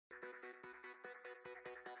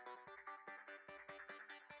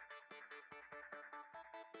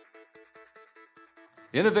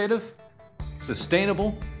Innovative,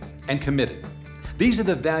 sustainable, and committed. These are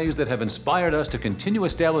the values that have inspired us to continue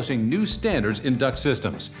establishing new standards in duct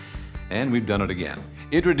systems. And we've done it again.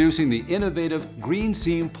 Introducing the innovative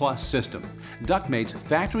GreenSeam Plus system, Ductmate's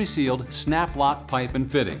factory-sealed snap-lock pipe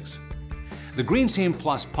and fittings. The GreenSeam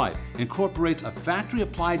Plus pipe incorporates a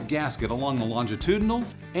factory-applied gasket along the longitudinal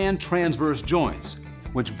and transverse joints,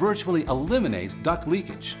 which virtually eliminates duct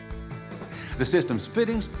leakage. The system's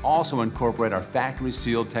fittings also incorporate our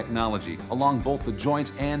factory-sealed technology along both the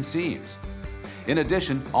joints and seams. In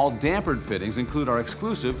addition, all dampered fittings include our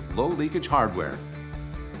exclusive low-leakage hardware.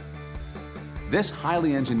 This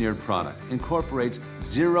highly engineered product incorporates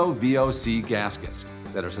zero VOC gaskets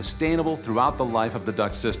that are sustainable throughout the life of the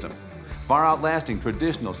duct system, far outlasting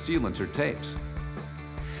traditional sealants or tapes.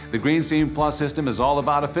 The GreenSeam Plus system is all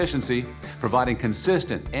about efficiency, providing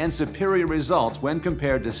consistent and superior results when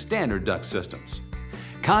compared to standard duct systems.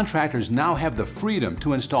 Contractors now have the freedom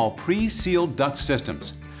to install pre-sealed duct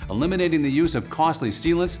systems, eliminating the use of costly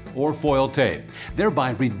sealants or foil tape,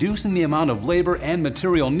 thereby reducing the amount of labor and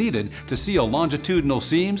material needed to seal longitudinal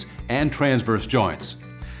seams and transverse joints.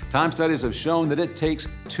 Time studies have shown that it takes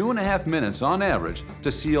 2.5 minutes on average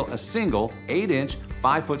to seal a single 8-inch,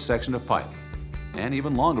 5-foot section of pipe, and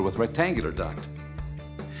even longer with rectangular duct.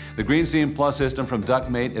 The GreenSeam Plus system from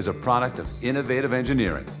Ductmate is a product of innovative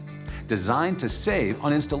engineering, designed to save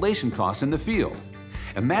on installation costs in the field.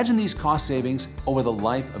 Imagine these cost savings over the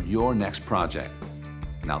life of your next project.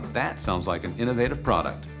 Now that sounds like an innovative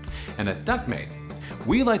product. And at Ductmate,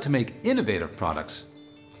 we like to make innovative products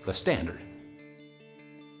the standard.